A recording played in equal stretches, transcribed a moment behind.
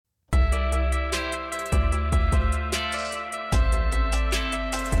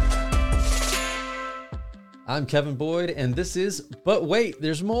I'm Kevin Boyd, and this is But Wait,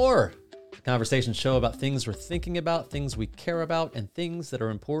 There's More. A conversation show about things we're thinking about, things we care about, and things that are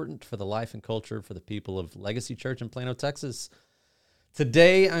important for the life and culture for the people of Legacy Church in Plano, Texas.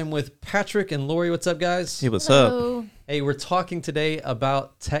 Today, I'm with Patrick and Lori. What's up, guys? Hey, what's Hello. up? Hey, we're talking today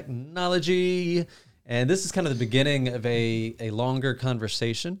about technology, and this is kind of the beginning of a longer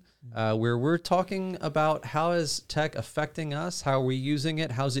conversation where we're talking about how is tech affecting us, how are we using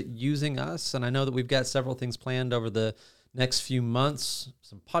it, how's it using us, and I know that we've got several things planned over the next few months,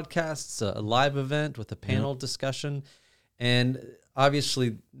 some podcasts, a live event with a panel discussion, and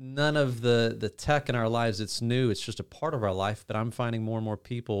obviously none of the tech in our lives, it's new, it's just a part of our life, but I'm finding more and more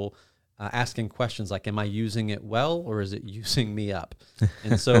people asking questions like, am I using it well, or is it using me up?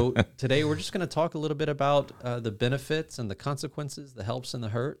 And so today we're just going to talk a little bit about the benefits and the consequences, the helps and the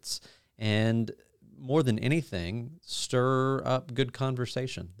hurts, and more than anything, stir up good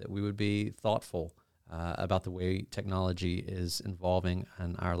conversation, that we would be thoughtful about the way technology is involving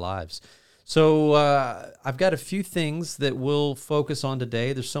in our lives. So I've got a few things that we'll focus on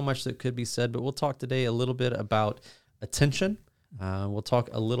today. There's so much that could be said, but we'll talk today a little bit about attention. We'll talk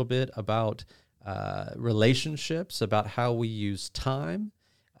a little bit about relationships, about how we use time.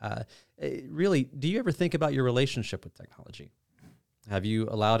 Really, do you ever think about your relationship with technology? Have you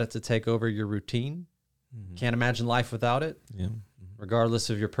allowed it to take over your routine? Mm-hmm. Can't imagine life without it? Yeah. Regardless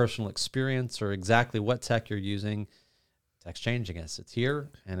of your personal experience or exactly what tech you're using, tech's changing us. It's here,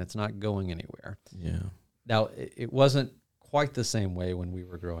 and it's not going anywhere. Yeah. Now, it wasn't quite the same way when we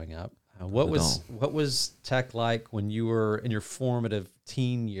were growing up. What was tech like when you were in your formative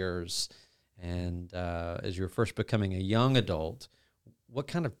teen years and as you were first becoming a young adult? What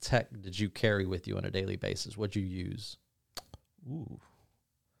kind of tech did you carry with you on a daily basis? What'd you use? Ooh.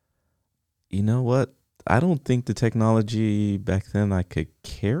 You know what? I don't think the technology back then I could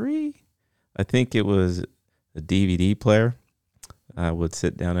carry. I think it was a DVD player. I would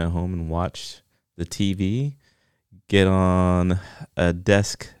sit down at home and watch the TV, get on a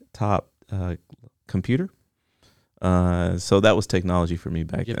desktop computer. So that was technology for me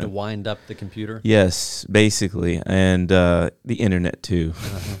back then. You have to wind up the computer? Yes, basically. And the internet too.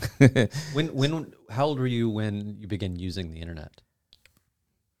 Uh-huh. How old were you when you began using the internet?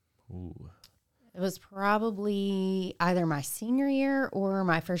 Ooh. It was probably either my senior year or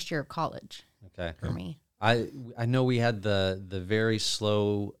my first year of college. Okay. For me. I know we had the very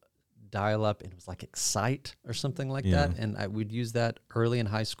slow dial-up, and it was like Excite or something like that, and we'd use that early in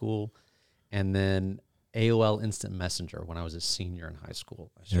high school, and then AOL Instant Messenger when I was a senior in high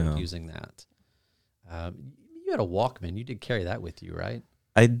school. I started using that. You had a Walkman. You did carry that with you, right?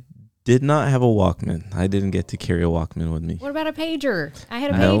 I did not have a Walkman. I didn't get to carry a Walkman with me. What about a pager? I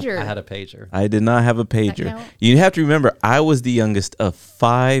had a pager. I had a pager. I did not have a pager. You have to remember, I was the youngest of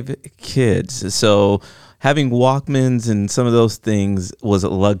 5 kids. So having Walkmans and some of those things was a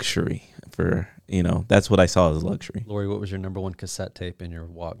luxury for, that's what I saw as a luxury. Lori, what was your number one cassette tape in your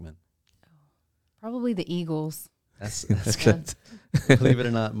Walkman? Probably the Eagles. That's good. Believe it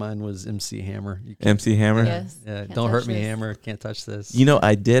or not, mine was MC Hammer. MC Hammer? Yes. Yeah, Don't Hurt Me, Hammer. Can't touch this.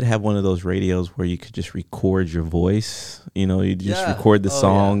 I did have one of those radios where you could just record your voice. You just record the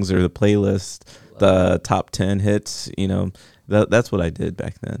songs or the playlist, the top 10 hits. That's what I did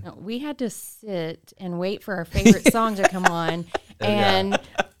back then. No, we had to sit and wait for our favorite song to come on and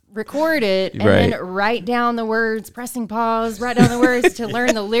record it and then write down the words, pressing pause, write down the words to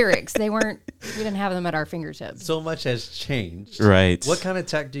learn the lyrics. We didn't have them at our fingertips. So much has changed. Right. What kind of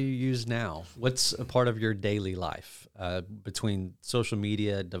tech do you use now? What's a part of your daily life between social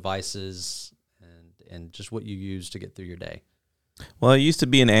media, devices, and just what you use to get through your day? Well, I used to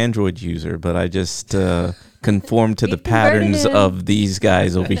be an Android user, but I just conformed to the patterns of these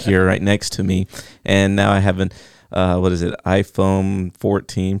guys over here right next to me. And now I have an iPhone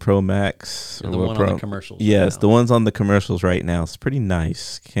 14 Pro Max. The one on the commercials. Yes, the ones on the commercials right now. It's pretty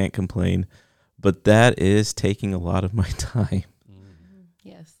nice. Can't complain. But that is taking a lot of my time. Mm-hmm.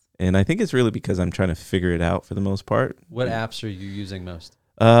 Yes. And I think it's really because I'm trying to figure it out for the most part. What apps are you using most?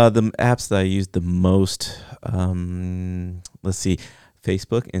 The apps that I use the most, let's see,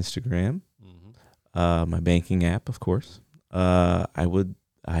 Facebook, Instagram, my banking app, of course. I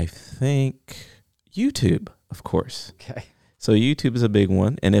think YouTube, of course. Okay. So YouTube is a big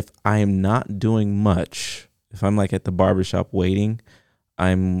one. And if I am not doing much, if I'm like at the barbershop waiting,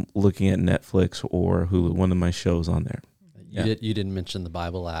 I'm looking at Netflix or Hulu, one of my shows on there. You didn't mention the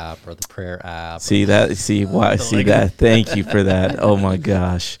Bible app or the prayer app. See that? See why? See that? Thank you for that. Oh my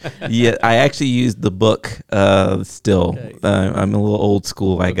gosh. Yeah, I actually used the book. Still, Okay. I'm a little old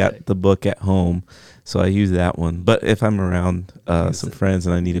school. I got the book at home, so I use that one. But if I'm around some friends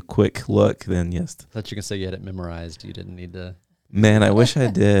and I need a quick look, then yes. I thought you could say you had it memorized. You didn't need to. Man, I wish I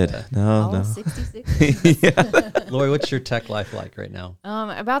did. All No. 66. Lori, what's your tech life like right now?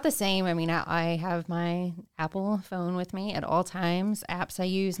 About the same. I mean, I have my Apple phone with me at all times. Apps I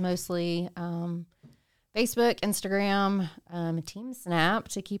use mostly Facebook, Instagram, Team Snap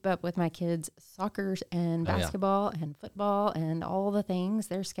to keep up with my kids' soccer and basketball and football and all the things,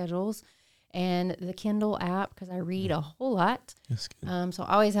 their schedules. And the Kindle app, because I read a whole lot. That's good. So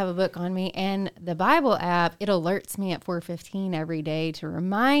I always have a book on me. And the Bible app, it alerts me at 4:15 every day to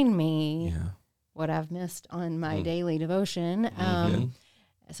remind me what I've missed on my daily devotion.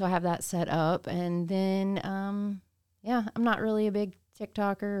 So I have that set up. And then, I'm not really a big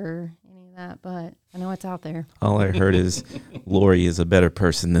TikToker or any of that, but I know it's out there. All I heard is Lori is a better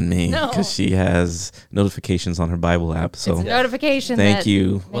person than me because she has notifications on her Bible app. So it's a notification. Thank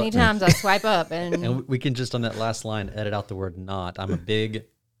you. Many times I swipe up and we can just on that last line edit out the word "not." I'm a big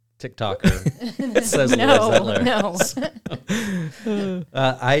TikToker. It says no.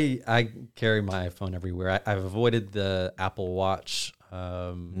 I carry my phone everywhere. I've avoided the Apple Watch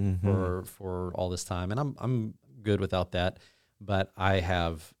for all this time, and I'm good without that. But I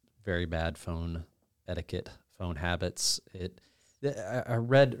have very bad phone etiquette, phone habits. I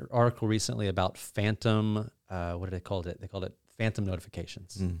read an article recently about phantom. What did they call it? They called it phantom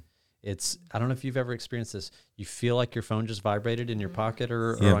notifications. I don't know if you've ever experienced this. You feel like your phone just vibrated in your pocket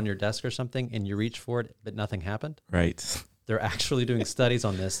or on your desk or something, and you reach for it, but nothing happened. Right. They're actually doing studies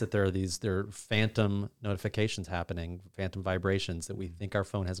on this, that there are phantom notifications happening, phantom vibrations, that we think our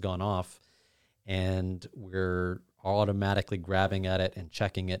phone has gone off, and we're automatically grabbing at it and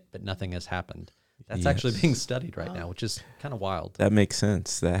checking it, but nothing has happened. That's actually being studied right now, which is kind of wild. That makes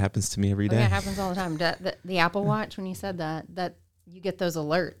sense. That happens to me every day. Yeah, it happens all the time. The Apple Watch, when you said that you get those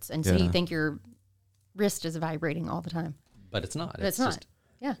alerts, and so you think your wrist is vibrating all the time. But it's not. It's not.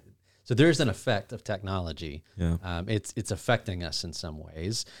 Yeah. So there's an effect of technology. Yeah. It's affecting us in some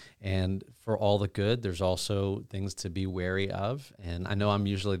ways. And for all the good, there's also things to be wary of. And I know I'm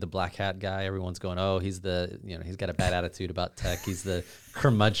usually the black hat guy. Everyone's going, oh, he's got a bad attitude about tech. He's the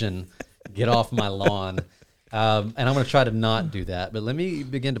curmudgeon. Get off my lawn. And I'm going to try to not do that. But let me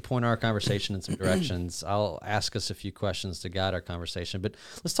begin to point our conversation in some directions. I'll ask us a few questions to guide our conversation. But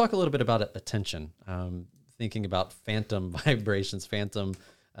let's talk a little bit about attention. Thinking about phantom vibrations, phantom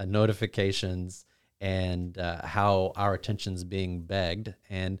notifications, and how our attention's being begged.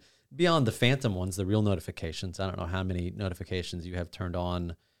 And beyond the phantom ones, the real notifications, I don't know how many notifications you have turned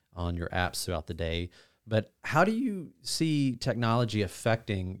on your apps throughout the day, but how do you see technology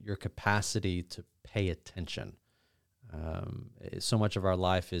affecting your capacity to pay attention? So much of our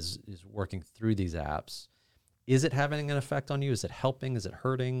life is working through these apps. Is it having an effect on you? Is it helping? Is it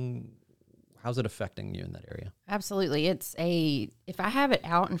hurting? How's it affecting you in that area? Absolutely. If I have it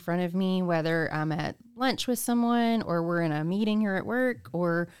out in front of me, whether I'm at lunch with someone or we're in a meeting here at work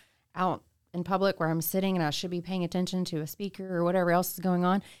or out in public where I'm sitting and I should be paying attention to a speaker or whatever else is going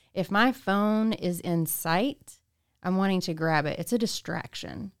on, if my phone is in sight, I'm wanting to grab it. It's a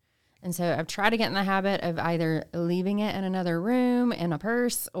distraction. And so I've tried to get in the habit of either leaving it in another room, in a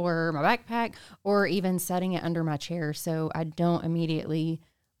purse or my backpack, or even setting it under my chair so I don't immediately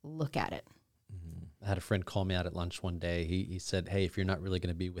look at it. I had a friend call me out at lunch one day. He said, hey, if you're not really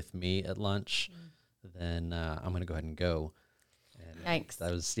going to be with me at lunch, then I'm going to go ahead and go. And Yikes.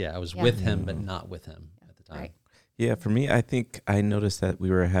 I was with him, but not with him at the time. Right. Yeah, for me, I think I noticed that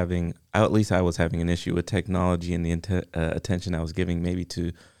we were having, at least I was having an issue with technology and the attention I was giving maybe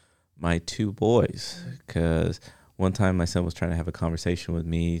to my two boys. Because one time my son was trying to have a conversation with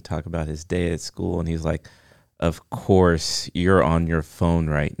me, talk about his day at school, and he's like, of course, you're on your phone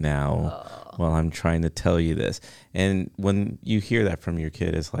right now while I'm trying to tell you this. And when you hear that from your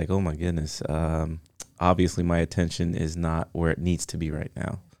kid, it's like, oh my goodness, obviously my attention is not where it needs to be right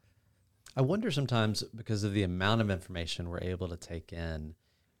now. I wonder sometimes, because of the amount of information we're able to take in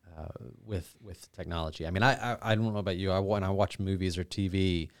with technology. I mean, I don't know about you. When I watch movies or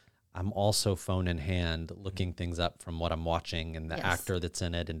TV, I'm also phone in hand looking things up from what I'm watching and the actor that's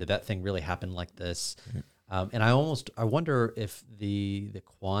in it. And did that thing really happen like this? And I wonder if the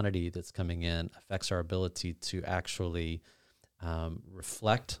quantity that's coming in affects our ability to actually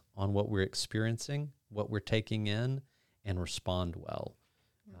reflect on what we're experiencing, what we're taking in, and respond well.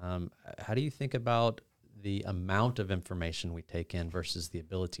 How do you think about the amount of information we take in versus the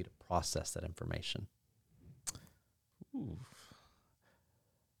ability to process that information?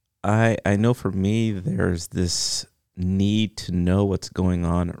 I know for me, there's this need to know what's going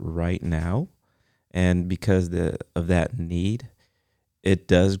on right now. And because of that need, it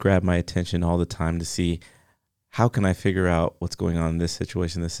does grab my attention all the time to see how can I figure out what's going on in this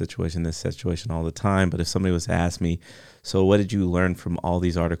situation all the time. But if somebody was to ask me, so what did you learn from all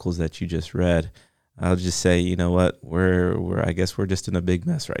these articles that you just read? I'll just say, you know what, I guess we're just in a big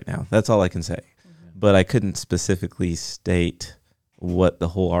mess right now. That's all I can say. Mm-hmm. But I couldn't specifically state what the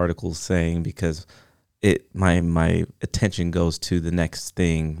whole article is saying because my attention goes to the next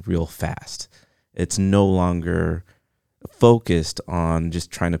thing real fast. It's no longer focused on just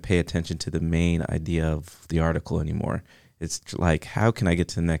trying to pay attention to the main idea of the article anymore. It's like, how can I get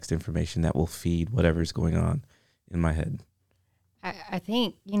to the next information that will feed whatever's going on in my head? I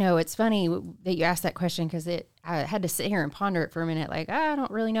think, it's funny that you asked that question because I had to sit here and ponder it for a minute. Like, I don't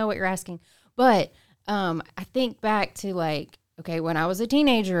really know what you're asking. But I think back to when I was a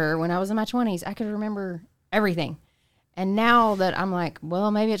teenager, when I was in my 20s, I could remember everything. And now that I'm like,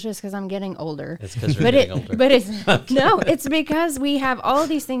 well, maybe it's just because I'm getting older. It's because you're getting older. But it's no, it's because we have all of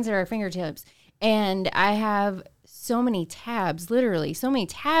these things at our fingertips. And I have so many tabs, literally so many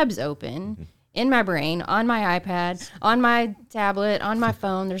tabs open in my brain, on my iPad, on my tablet, on my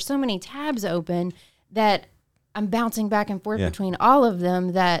phone. There's so many tabs open that I'm bouncing back and forth between all of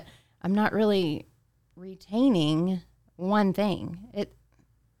them that I'm not really retaining one thing.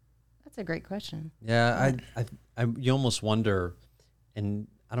 That's a great question. Yeah, you almost wonder, and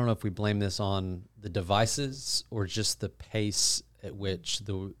I don't know if we blame this on the devices or just the pace at which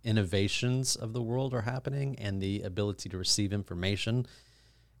the innovations of the world are happening and the ability to receive information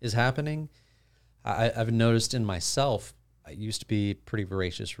is happening. I've noticed in myself, I used to be a pretty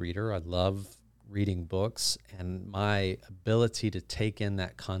voracious reader. I love reading books, and my ability to take in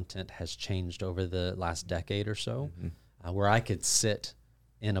that content has changed over the last decade or so, where I could sit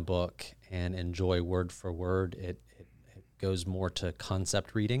in a book and enjoy word for word. It goes more to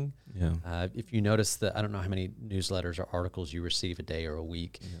concept reading. Yeah. If you notice that, I don't know how many newsletters or articles you receive a day or a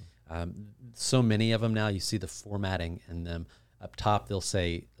week. Yeah. So many of them now, you see the formatting in them. Up top,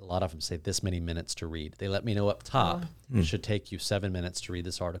 a lot of them say this many minutes to read. They let me know up top, it should take you 7 minutes to read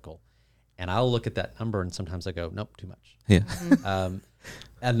this article. And I'll look at that number and sometimes I go, nope, too much. Yeah.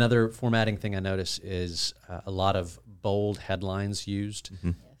 Another formatting thing I notice is a lot of bold headlines used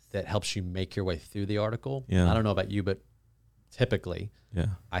that helps you make your way through the article. Yeah. I don't know about you, but typically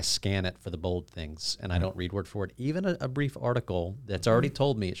I scan it for the bold things and I don't read word for word. Even a brief article that's already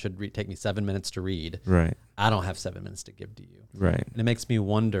told me it should take me 7 minutes to read. Right. I don't have 7 minutes to give to you. Right. And it makes me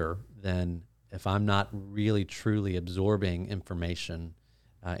wonder then if I'm not really truly absorbing information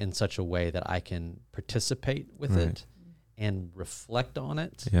in such a way that I can participate with it and reflect on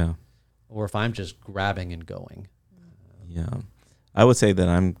it. Yeah. Or if I'm just grabbing and going. Yeah. I would say that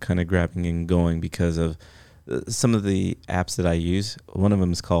I'm kind of grabbing and going because of some of the apps that I use. One of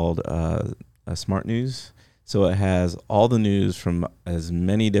them is called Smart News. So it has all the news from as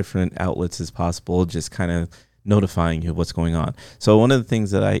many different outlets as possible, just kind of notifying you of what's going on. So one of the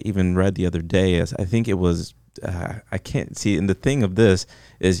things that I even read the other day is, I think it was, I can't see, and the thing of this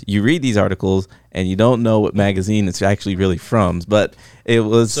is you read these articles and you don't know what magazine it's actually really from, but it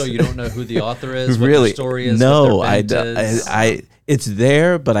was... So you don't know who the author is, really, what the story is, no, what their bent is? It's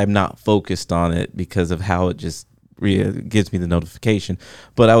there, but I'm not focused on it because of how it just gives me the notification.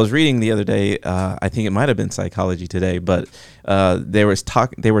 But I was reading the other day, I think it might have been Psychology Today, but they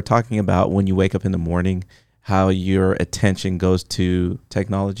were talking about when you wake up in the morning, how your attention goes to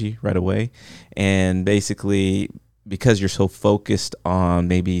technology right away. And basically, because you're so focused on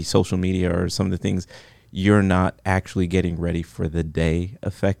maybe social media or some of the things, you're not actually getting ready for the day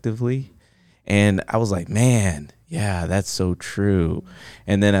effectively. And I was like, man, yeah, that's so true.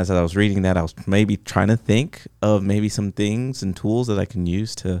 And then as I was reading that, I was maybe trying to think of maybe some things and tools that I can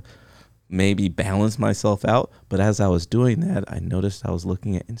use to maybe balance myself out. But as I was doing that, I noticed I was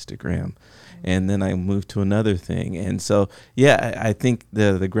looking at Instagram. And then I moved to another thing. And so, yeah, I think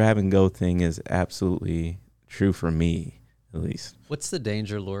the grab and go thing is absolutely true for me, at least. What's the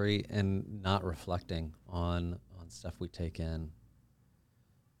danger, Lori, in not reflecting on stuff we take in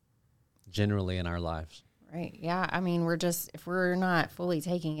generally in our lives? Right. Yeah. I mean, if we're not fully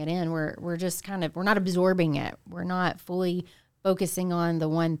taking it in, we're just we're not absorbing it. We're not fully focusing on the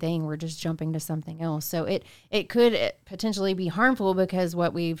one thing. We're just jumping to something else. So it could potentially be harmful because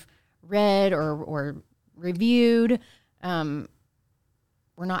what we've read or reviewed, we're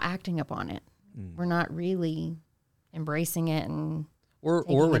not acting upon it. We're not really embracing it. And or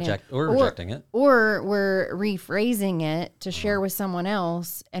rejecting it, or we're rephrasing it to share with someone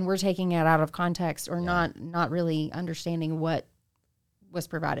else, and we're taking it out of context, or not really understanding what was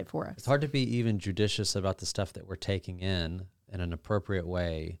provided for us. It's hard to be even judicious about the stuff that we're taking in an appropriate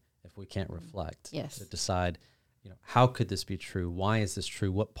way if we can't reflect. Yes. To decide, how could this be true? Why is this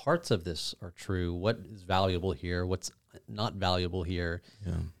true? What parts of this are true? What is valuable here? What's not valuable here?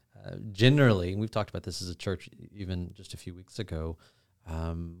 Yeah. Generally, and we've talked about this as a church even just a few weeks ago,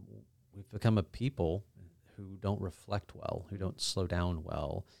 we've become a people who don't reflect well, who don't slow down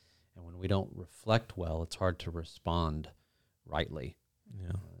well. And when we don't reflect well, it's hard to respond rightly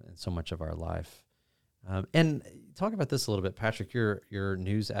in so much of our life. And talk about this a little bit, Patrick, your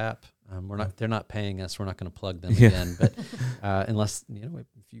news app. They're not paying us. We're not going to plug them again, but unless,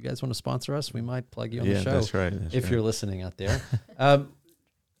 if you guys want to sponsor us, we might plug you on the show. That's right. If you're listening out there.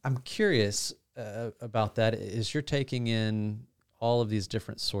 I'm curious about that. Is you're taking in all of these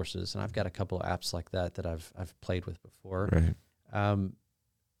different sources, and I've got a couple of apps like that I've played with before. Right.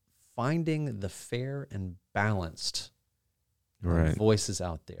 Finding the fair and balanced voices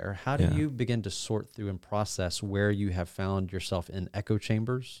out there. How do you begin to sort through and process where you have found yourself in echo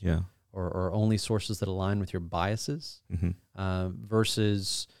chambers? Yeah. Or only sources that align with your biases,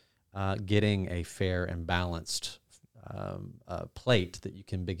 versus getting a fair and balanced plate that you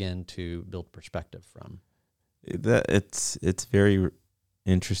can begin to build perspective from? It's very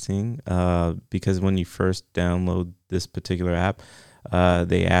interesting because when you first download this particular app,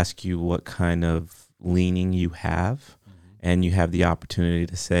 they ask you what kind of leaning you have. And you have the opportunity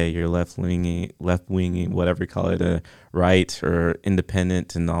to say you're left-leaning, whatever you call it, right or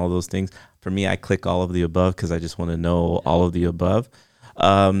independent and all those things. For me, I click all of the above because I just want to know all of the above.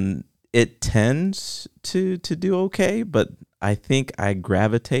 It tends to do okay, but I think I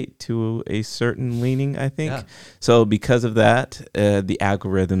gravitate to a certain leaning, I think. Yeah. So because of that, the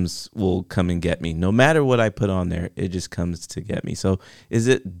algorithms will come and get me. No matter what I put on there, it just comes to get me. So is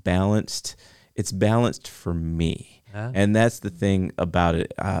it balanced? It's balanced for me. And that's the thing about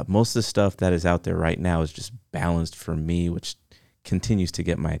it. Most of the stuff that is out there right now is just balanced for me, which continues to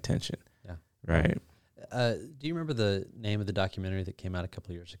get my attention. Yeah. Right. Do you remember the name of the documentary that came out a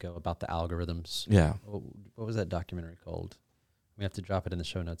couple of years ago about the algorithms? Yeah. What was that documentary called? We have to drop it in the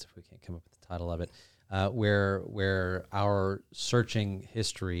show notes if we can't come up with the title of it. Where our searching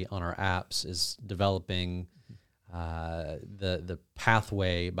history on our apps is developing the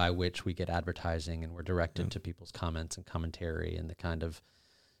pathway by which we get advertising, and we're directed to people's comments and commentary and the kind of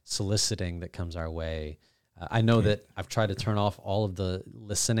soliciting that comes our way. I know that I've tried to turn off all of the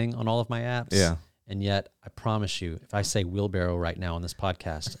listening on all of my apps. Yeah. And yet I promise you, if I say wheelbarrow right now on this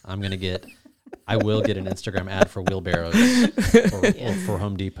podcast, I will get an Instagram ad for wheelbarrows or for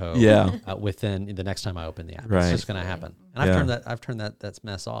Home Depot. Yeah. Within the next time I open the app, it's just going to happen. And I've turned that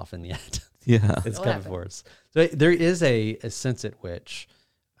mess off in the ad. Yeah, it's coming for us. So there is a sense at which,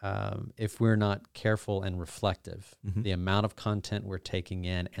 if we're not careful and reflective, the amount of content we're taking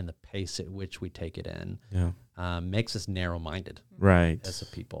in and the pace at which we take it in, makes us narrow-minded, as a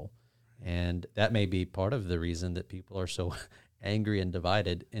people, and that may be part of the reason that people are so angry and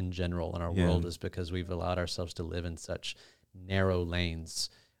divided in general in our world, is because we've allowed ourselves to live in such narrow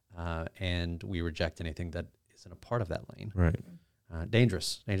lanes, and we reject anything that isn't a part of that lane. Right.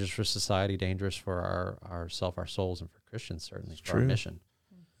 Dangerous for society, dangerous for our souls, and for Christians, certainly, for our mission.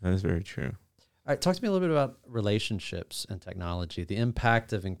 That is very true. All right, talk to me a little bit about relationships and technology, the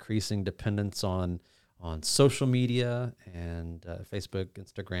impact of increasing dependence on social media and Facebook,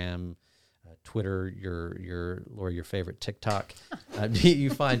 Instagram, Twitter, your favorite TikTok. Do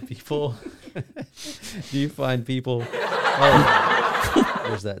you find people? Oh,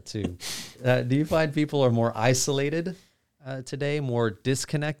 there's that too. Do you find people are more isolated today, more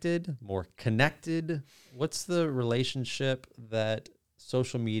disconnected, more connected? What's the relationship that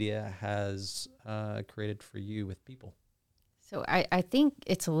social media has created for you with people? So I think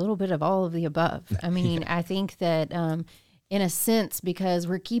it's a little bit of all of the above. I mean, I think that in a sense, because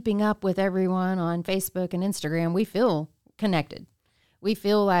we're keeping up with everyone on Facebook and Instagram, we feel connected. We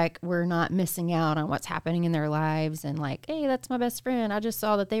feel like we're not missing out on what's happening in their lives, and like, hey, that's my best friend. I just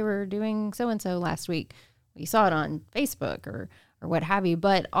saw that they were doing so-and-so last week. We saw it on Facebook or what have you,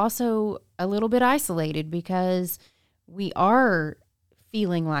 but also a little bit isolated because we are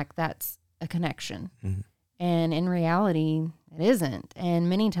feeling like that's a connection. Mm-hmm. And in reality, it isn't. And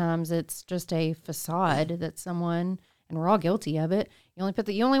many times it's just a facade that someone, and we're all guilty of it, you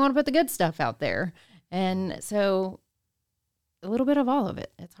only want to put the good stuff out there. And so a little bit of all of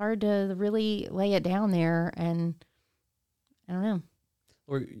it. It's hard to really lay it down there, and I don't know.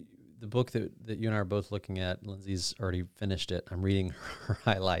 Or the book that you and I are both looking at, Lindsay's already finished it. I'm reading her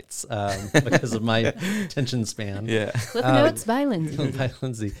highlights because of my attention span. Yeah. Cliff Notes by Lindsay. By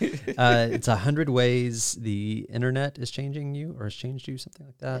Lindsay. It's 100 Ways the Internet is changing you or has changed you, something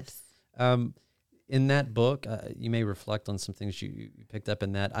like that. Yes. In that book, you may reflect on some things you picked up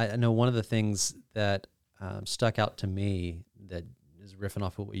in that. I know one of the things that stuck out to me that is riffing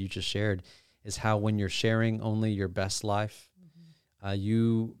off of what you just shared is how when you're sharing only your best life,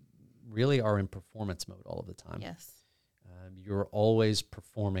 you really are in performance mode all of the time. Yes. You're always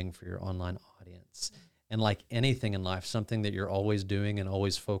performing for your online audience. And like anything in life, something that you're always doing and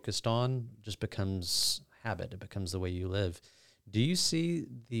always focused on just becomes habit. It becomes the way you live. Do you see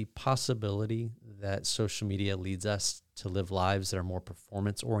the possibility that social media leads us to live lives that are more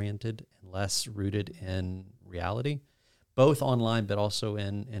performance-oriented and less rooted in reality, both online but also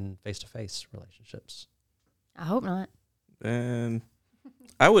in face-to-face relationships? I hope not. And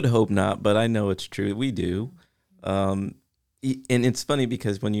I would hope not, but I know it's true. We do. And it's funny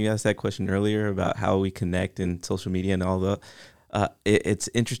because when you asked that question earlier about how we connect in social media and all the, it's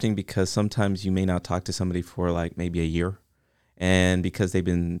interesting because sometimes you may not talk to somebody for like maybe a year. And because they've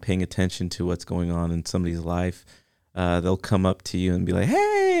been paying attention to what's going on in somebody's life, they'll come up to you and be like,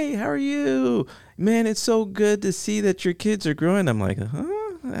 "Hey, how are you? Man, it's so good to see that your kids are growing." I'm like, "Huh?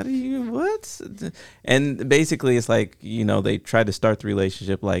 How do you, what?" And basically it's like, they try to start the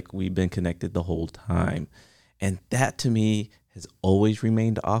relationship like we've been connected the whole time. And that to me has always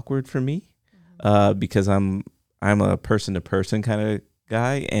remained awkward for me because I'm a person-to-person kind of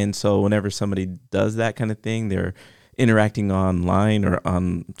guy. And so whenever somebody does that kind of thing, they're interacting online or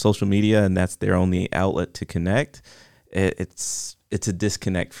on social media, and that's their only outlet to connect. It's a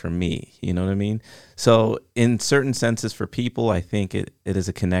disconnect for me. You know what I mean? So in certain senses for people, I think it is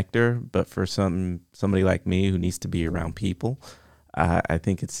a connector, but for somebody like me who needs to be around people, I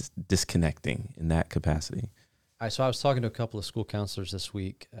think it's disconnecting in that capacity. So I was talking to a couple of school counselors this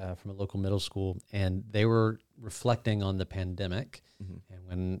week from a local middle school, and they were reflecting on the pandemic and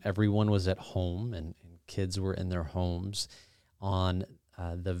when everyone was at home and kids were in their homes, on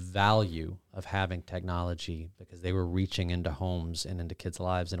the value of having technology because they were reaching into homes and into kids'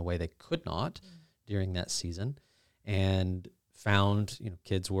 lives in a way they could not during that season, and found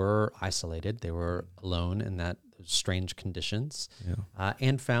kids were isolated. They were alone in those strange conditions,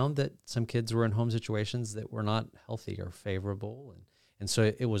 and found that some kids were in home situations that were not healthy or favorable. And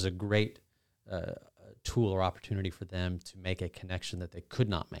so it was a great tool or opportunity for them to make a connection that they could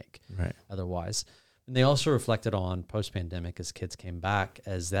not make otherwise. And they also reflected on post-pandemic as kids came back,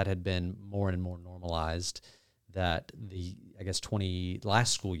 as that had been more and more normalized, that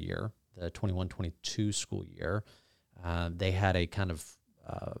last school year, the 21-22 school year, they had a kind of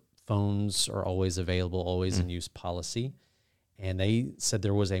phones are always available, always in use policy. And they said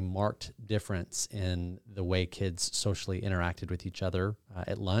there was a marked difference in the way kids socially interacted with each other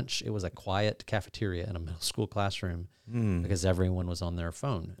at lunch. It was a quiet cafeteria in a middle school classroom because everyone was on their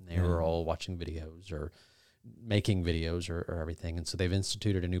phone and they were all watching videos or making videos or everything. And so they've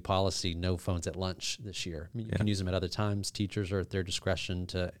instituted a new policy, no phones at lunch this year. I mean, you can use them at other times. Teachers are at their discretion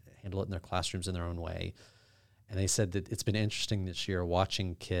to handle it in their classrooms in their own way. And they said that it's been interesting this year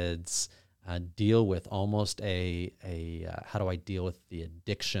watching kids deal with almost how do I deal with the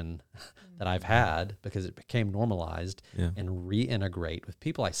addiction that I've had because it became normalized and reintegrate with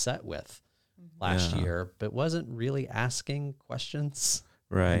people I sat with last year, but wasn't really asking questions,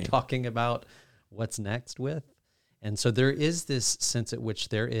 and talking about what's next with. And so there is this sense at which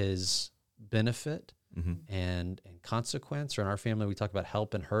there is benefit and consequence. Or in our family, we talk about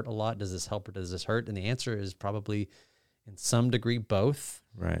help and hurt a lot. Does this help or does this hurt? And the answer is probably in some degree both,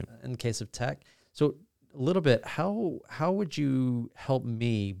 in the case of tech. So a little bit, how would you help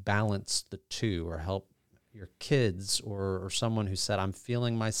me balance the two, or help your kids or someone who said, I'm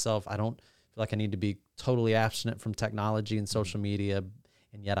feeling myself, I don't feel like I need to be totally abstinent from technology and social media,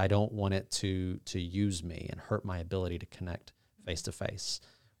 and yet I don't want it to use me and hurt my ability to connect face to face.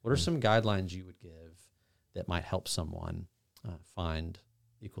 What are some guidelines you would give that might help someone find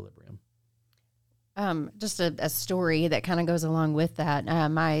equilibrium? Just a story that kind of goes along with that.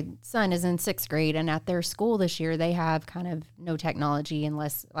 My son is in 6th grade, and at their school this year, they have kind of no technology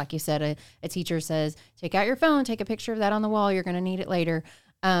unless, like you said, a teacher says, take out your phone, take a picture of that on the wall. You're going to need it later.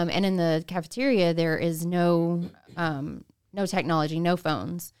 And in the cafeteria, there is no technology, no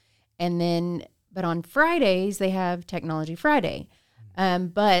phones. But on Fridays, they have Technology Friday.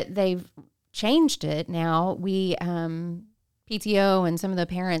 But they've changed it now. We, PTO and some of the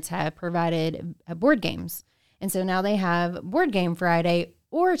parents have provided board games. And so now they have Board Game Friday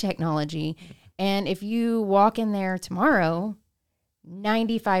or technology. And if you walk in there tomorrow,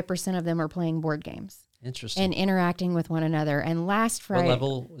 95% of them are playing board games. Interesting. And interacting with one another. And last Friday, what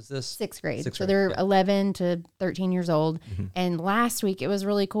level was this? Sixth grade. Sixth so grade, they're 11 to 13 years old. And last week it was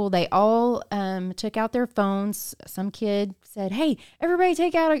really cool. They all took out their phones. Some kid said, "Hey, everybody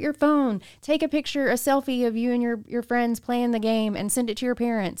take out your phone. Take a picture, a selfie of you and your friends playing the game and send it to your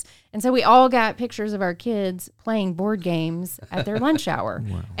parents." And so we all got pictures of our kids playing board games at their lunch hour.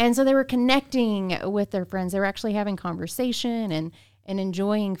 Wow. And so they were connecting with their friends. They were actually having conversation and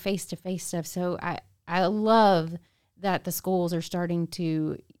enjoying face-to-face stuff. So I love that the schools are starting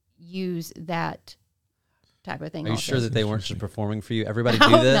to use that type of thing. Are you also. sure that they weren't just performing for you? Everybody I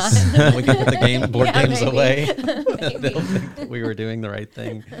do hope this. not. We can put the board Yeah, games maybe. away. Maybe. They'll think that we were doing the right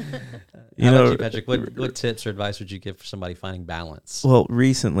thing. You How know- about you, Patrick? What tips or advice would you give for somebody finding balance? Well,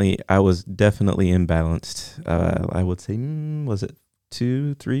 recently I was definitely imbalanced. I would say, was it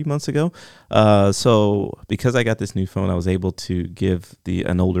 2-3 months ago? So because I got this new phone, I was able to give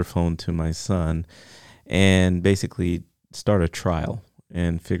an older phone to my son and basically start a trial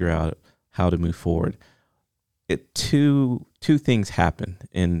and figure out how to move forward. Two things happened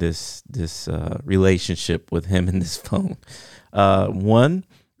in this relationship with him and this phone. One,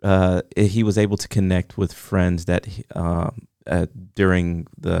 he was able to connect with friends that during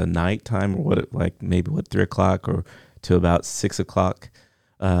the nighttime, or maybe 3 o'clock or to about 6 o'clock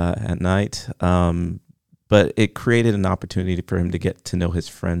at night. But it created an opportunity for him to get to know his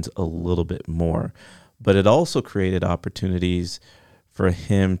friends a little bit more. But it also created opportunities for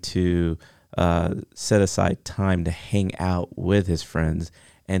him to set aside time to hang out with his friends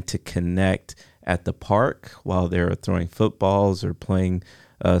and to connect at the park while they're throwing footballs or playing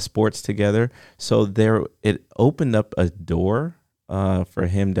sports together. So it opened up a door for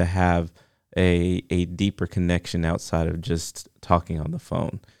him to have a deeper connection outside of just talking on the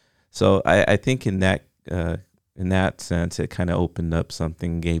phone. So I think in that sense, it kind of opened up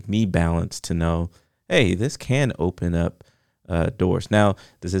something, gave me balance to know, hey, this can open up doors. Now,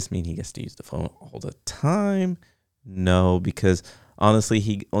 does this mean he gets to use the phone all the time? No, because honestly,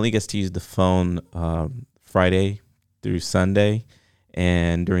 he only gets to use the phone Friday through Sunday,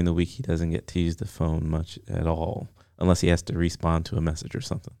 and during the week, he doesn't get to use the phone much at all, unless he has to respond to a message or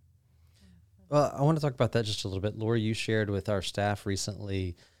something. Well, I want to talk about that just a little bit. Lori, you shared with our staff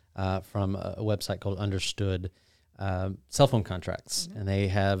recently from a website called Understood cell phone contracts, and they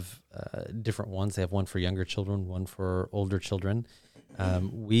have different ones. They have one for younger children, one for older children.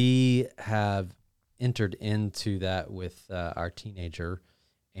 We have entered into that with our teenager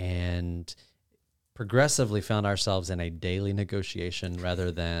and progressively found ourselves in a daily negotiation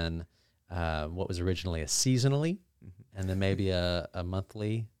rather than what was originally a seasonally and then maybe a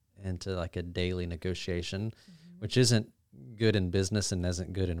monthly into like a daily negotiation, which isn't good in business and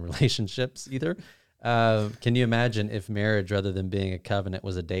isn't good in relationships either. Can you imagine if marriage, rather than being a covenant,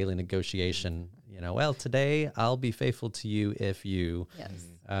 was a daily negotiation? Well, today I'll be faithful to you if you.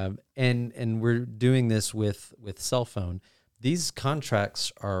 Yes. And we're doing this with cell phone. These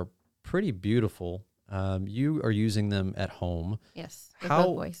contracts are pretty beautiful. You are using them at home. Yes. with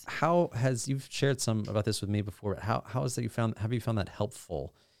both boys. How has you've shared some about this with me before? How has that have you found that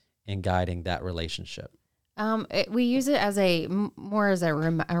helpful in guiding that relationship? We use it as more as a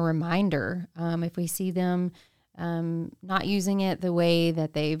reminder. If we see them not using it the way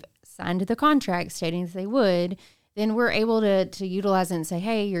that they've signed the contract stating that they would, then we're able to utilize it and say,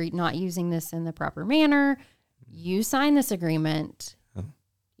 hey, you're not using this in the proper manner. You sign this agreement.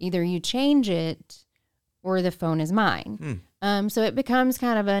 Either you change it or the phone is mine. So it becomes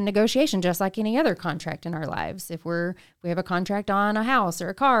kind of a negotiation, just like any other contract in our lives. If we have a contract on a house or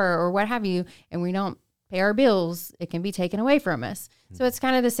a car or what have you, and we don't pay our bills, it can be taken away from us. So it's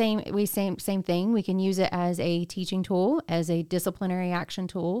kind of the same thing. We can use it as a teaching tool, as a disciplinary action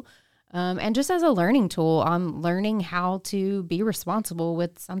tool, and just as a learning tool on learning how to be responsible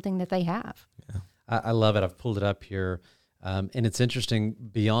with something that they have. Yeah. I love it. I've pulled it up here. And it's interesting,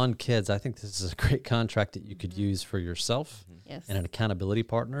 beyond kids, I think this is a great contract that you could use for yourself Yes. and an accountability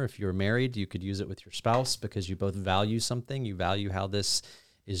partner. If you're married, you could use it with your spouse because you both value something. You value how this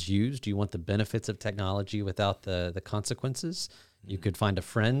is used. You want the benefits of technology without the consequences. You could find a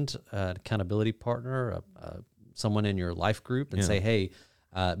friend, an accountability partner, someone in your life group and say, hey,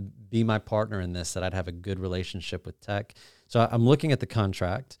 be my partner in this, that I'd have a good relationship with tech. So I'm looking at the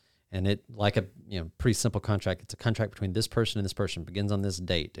contract. And it, like a pretty simple contract, it's a contract between this person and this person, begins on this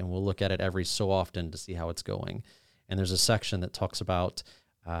date, and we'll look at it every so often to see how it's going. And there's a section that talks about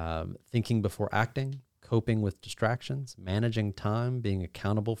thinking before acting, coping with distractions, managing time, being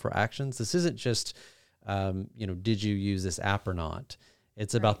accountable for actions. This isn't just, did you use this app or not?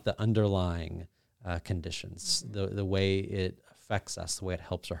 It's about the underlying conditions, the way it affects us, the way it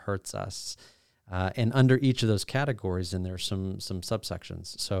helps or hurts us. And under each of those categories, and there's some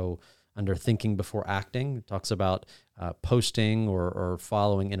subsections. So under thinking before acting, it talks about posting or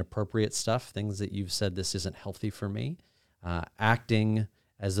following inappropriate stuff, things that you've said, this isn't healthy for me. Acting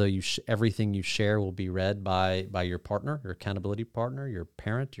as though everything you share will be read by your partner, your accountability partner, your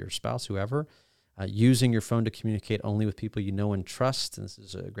parent, your spouse, whoever. Using your phone to communicate only with people you know and trust. And this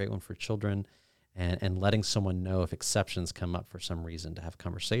is a great one for children. And letting someone know if exceptions come up for some reason to have a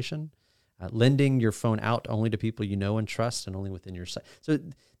conversation. Lending your phone out only to people you know and trust and only within your sight. So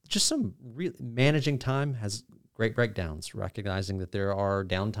just some managing time has great breakdowns, recognizing that there are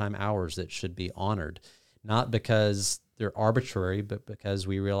downtime hours that should be honored, not because they're arbitrary, but because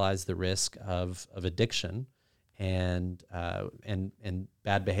we realize the risk of addiction and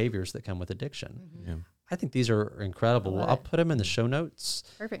bad behaviors that come with addiction. Mm-hmm. Yeah. I think these are incredible. I'll put them in the show notes.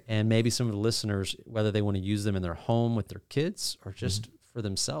 Perfect. And maybe some of the listeners, whether they want to use them in their home with their kids or just for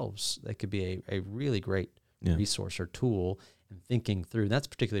themselves, they could be a really great resource or tool in thinking through. That's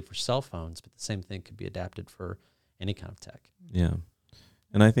particularly for cell phones, but the same thing could be adapted for any kind of tech. Yeah.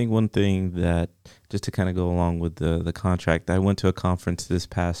 And I think one thing that, just to kind of go along with the contract, I went to a conference this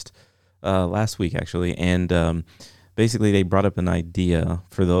past last week, actually, and basically they brought up an idea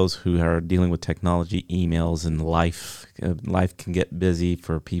for those who are dealing with technology, emails, and life. Life can get busy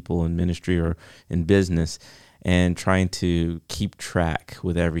for people in ministry or in business, and trying to keep track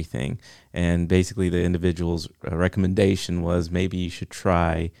with everything. And basically the individual's recommendation was maybe you should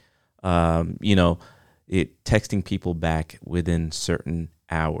try, texting people back within certain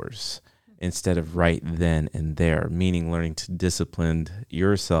hours instead of right then and there, meaning learning to discipline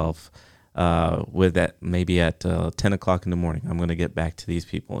yourself with that maybe at 10 o'clock in the morning. I'm going to get back to these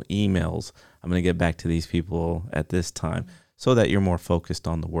people. Emails, I'm going to get back to these people at this time, so that you're more focused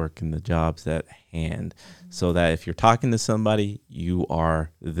on the work and the jobs at hand, so that if you're talking to somebody, you are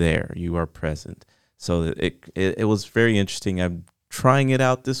there, you are present. So that it was very interesting. I'm trying it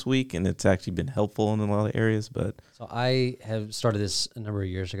out this week, and it's actually been helpful in a lot of areas. But so I have started this a number of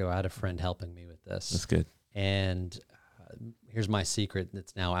years ago. I had a friend helping me with this. That's good. And here's my secret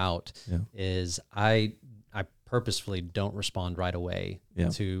that's now out, Yeah. is I purposefully don't respond right away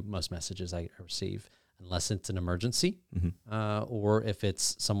to most messages I receive, unless it's an emergency, or if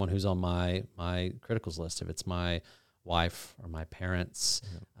it's someone who's on my criticals list, if it's my wife or my parents.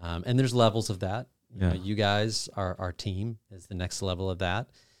 And there's levels of that. You know, you guys, our team, is the next level of that.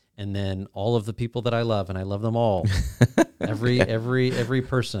 And then all of the people that I love, and I love them all, every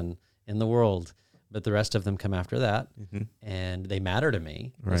person in the world, but the rest of them come after that, and they matter to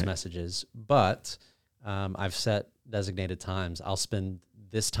me, those messages. But I've set designated times. I'll spend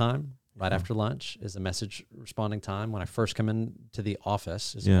this time right after lunch is a message responding time. When I first come into the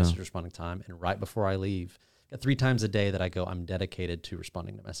office is a message responding time. And right before I leave, 3 times a day that I go, I'm dedicated to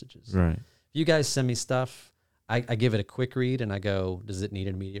responding to messages. Right. If you guys send me stuff, I give it a quick read and I go, does it need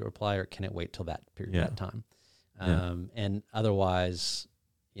an immediate reply, or can it wait till that period, that time? And otherwise,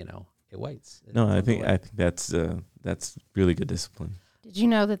 it waits. I think that's really good discipline. Did you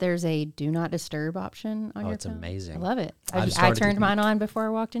know that there's a do not disturb option on your phone? It's amazing. I love it. I turned mine on before I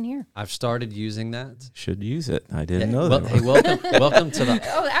walked in here. I've started using that. Should use it. I didn't know that. Hey, welcome to the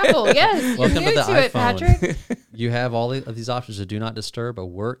Apple. Yes, welcome to the iPhone. it, Patrick. You have all of these options: a do not disturb, a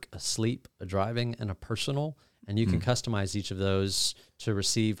work, a sleep, a driving, and a personal. And you can customize each of those to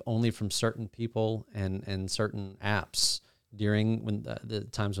receive only from certain people and certain apps during the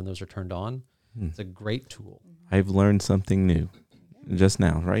times when those are turned on. It's a great tool. I've learned something new just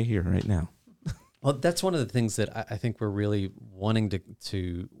now, right here, right now. Well, that's one of the things that I think we're really wanting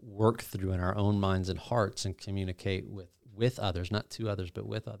to work through in our own minds and hearts and communicate with others, not to others, but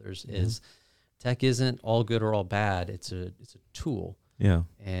with others, is tech isn't all good or all bad. It's a tool. Yeah.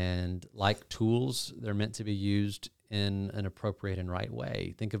 And like tools, they're meant to be used in an appropriate and right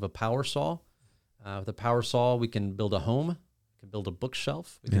way. Think of a power saw. With a power saw, we can build a home, we can build a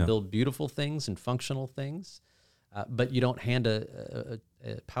bookshelf, we can build beautiful things and functional things. But you don't hand a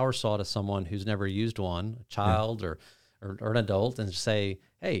power saw to someone who's never used one, a child or an adult, and say,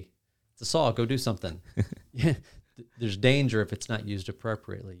 hey, it's a saw, go do something. There's danger if it's not used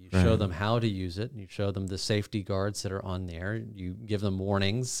appropriately. You show them how to use it, and you show them the safety guards that are on there. You give them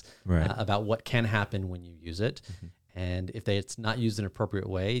warnings about what can happen when you use it. And if it's not used in an appropriate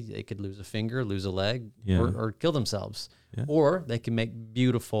way, they could lose a finger, lose a leg, or kill themselves. Or they can make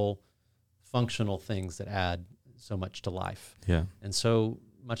beautiful, functional things that add so much to life. And so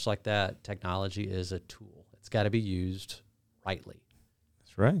much like that, technology is a tool. It's got to be used rightly.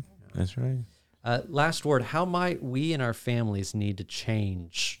 That's right. That's right. Last word, how might we and our families need to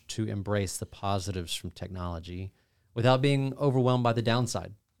change to embrace the positives from technology without being overwhelmed by the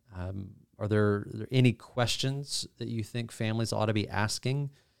downside. Are there any questions that you think families ought to be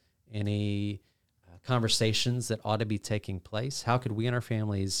asking? Any conversations that ought to be taking place? How could we and our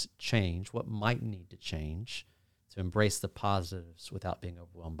families change? What might need to change to embrace the positives without being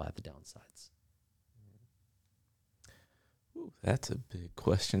overwhelmed by the downsides? Ooh, that's a big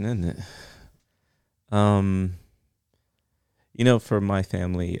question, isn't it? For my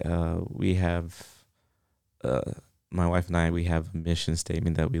family, we have, my wife and I, we have a mission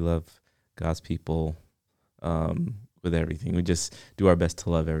statement that we love God's people with everything. We just do our best to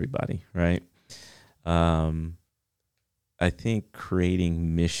love everybody, right? I think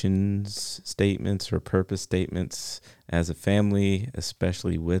creating missions statements or purpose statements as a family,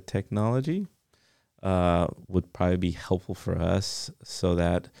 especially with technology, would probably be helpful for us so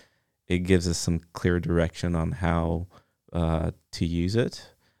that it gives us some clear direction on how to use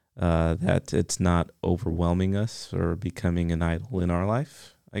it, that it's not overwhelming us or becoming an idol in our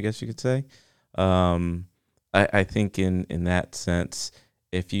life, I guess you could say. I think in that sense,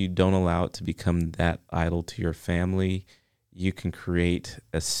 if you don't allow it to become that idol to your family, you can create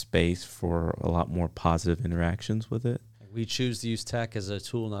a space for a lot more positive interactions with it. We choose to use tech as a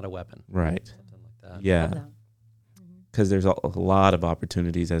tool, not a weapon. Right. Something like that. Yeah. Because there's a lot of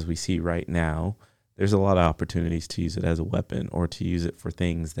opportunities, as we see right now. There's a lot of opportunities to use it as a weapon or to use it for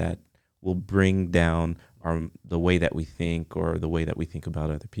things that will bring down the way that we think or the way that we think about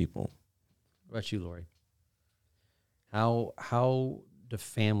other people. What about you, Lori? How do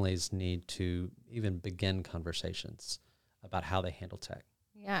families need to even begin conversations about how they handle tech?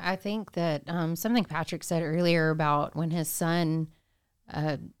 Yeah, I think that something Patrick said earlier about when his son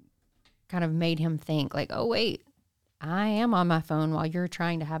kind of made him think like, oh, wait, I am on my phone while you're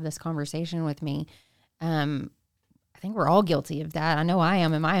trying to have this conversation with me. I think we're all guilty of that. I know I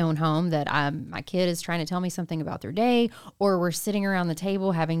am in my own home, that my kid is trying to tell me something about their day, or we're sitting around the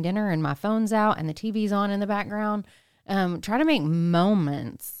table having dinner and my phone's out and the TV's on in the background. Try to make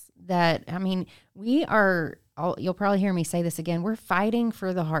moments that, we are, you'll probably hear me say this again, we're fighting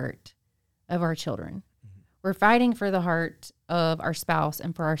for the heart of our children. Mm-hmm. We're fighting for the heart of our spouse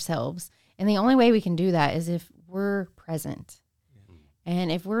and for ourselves. And the only way we can do that is if we're present.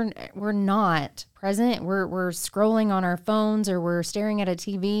 And if we're not present, we're scrolling on our phones or we're staring at a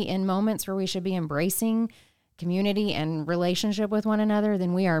TV in moments where we should be embracing community and relationship with one another,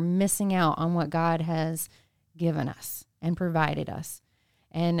 then we are missing out on what God has given us and provided us.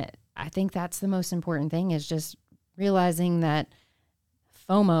 And I think that's the most important thing, is just realizing that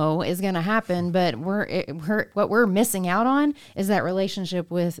FOMO is going to happen, but what we're missing out on is that relationship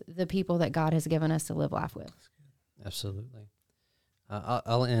with the people that God has given us to live life with. Absolutely.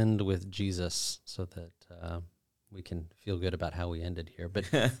 I'll end with Jesus so that we can feel good about how we ended here. But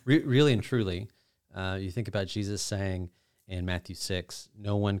really and truly, you think about Jesus saying in Matthew 6,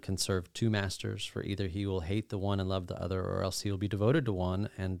 no one can serve two masters, for either he will hate the one and love the other, or else he will be devoted to one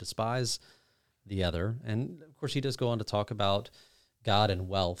and despise the other. And of course, he does go on to talk about God and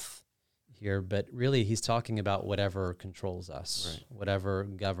wealth here, but really he's talking about whatever controls us, right, whatever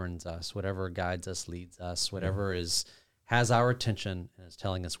governs us, whatever guides us, leads us, whatever has our attention and is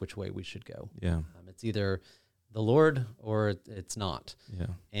telling us which way we should go. Yeah. It's either the Lord or it's not. Yeah.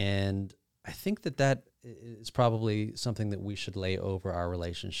 And I think that is probably something that we should lay over our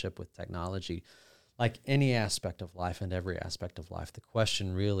relationship with technology. Like any aspect of life and every aspect of life, the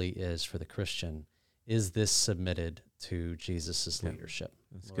question really is for the Christian, is this submitted to Jesus' leadership?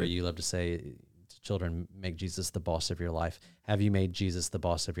 Or you love to say to children, make Jesus the boss of your life. Have you made Jesus the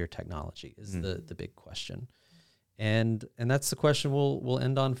boss of your technology is the big question. And that's the question we'll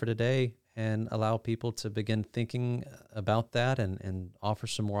end on for today, and allow people to begin thinking about that and offer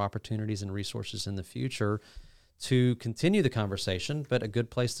some more opportunities and resources in the future to continue the conversation. But a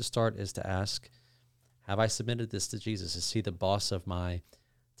good place to start is to ask, have I submitted this to Jesus? Is he the boss of my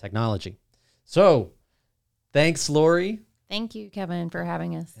technology? So thanks, Lori. Thank you, Kevin, for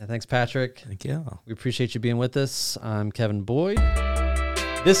having us. And thanks, Patrick. Thank you. We appreciate you being with us. I'm Kevin Boyd.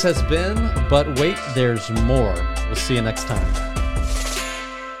 This has been But Wait, There's More. We'll see you next time.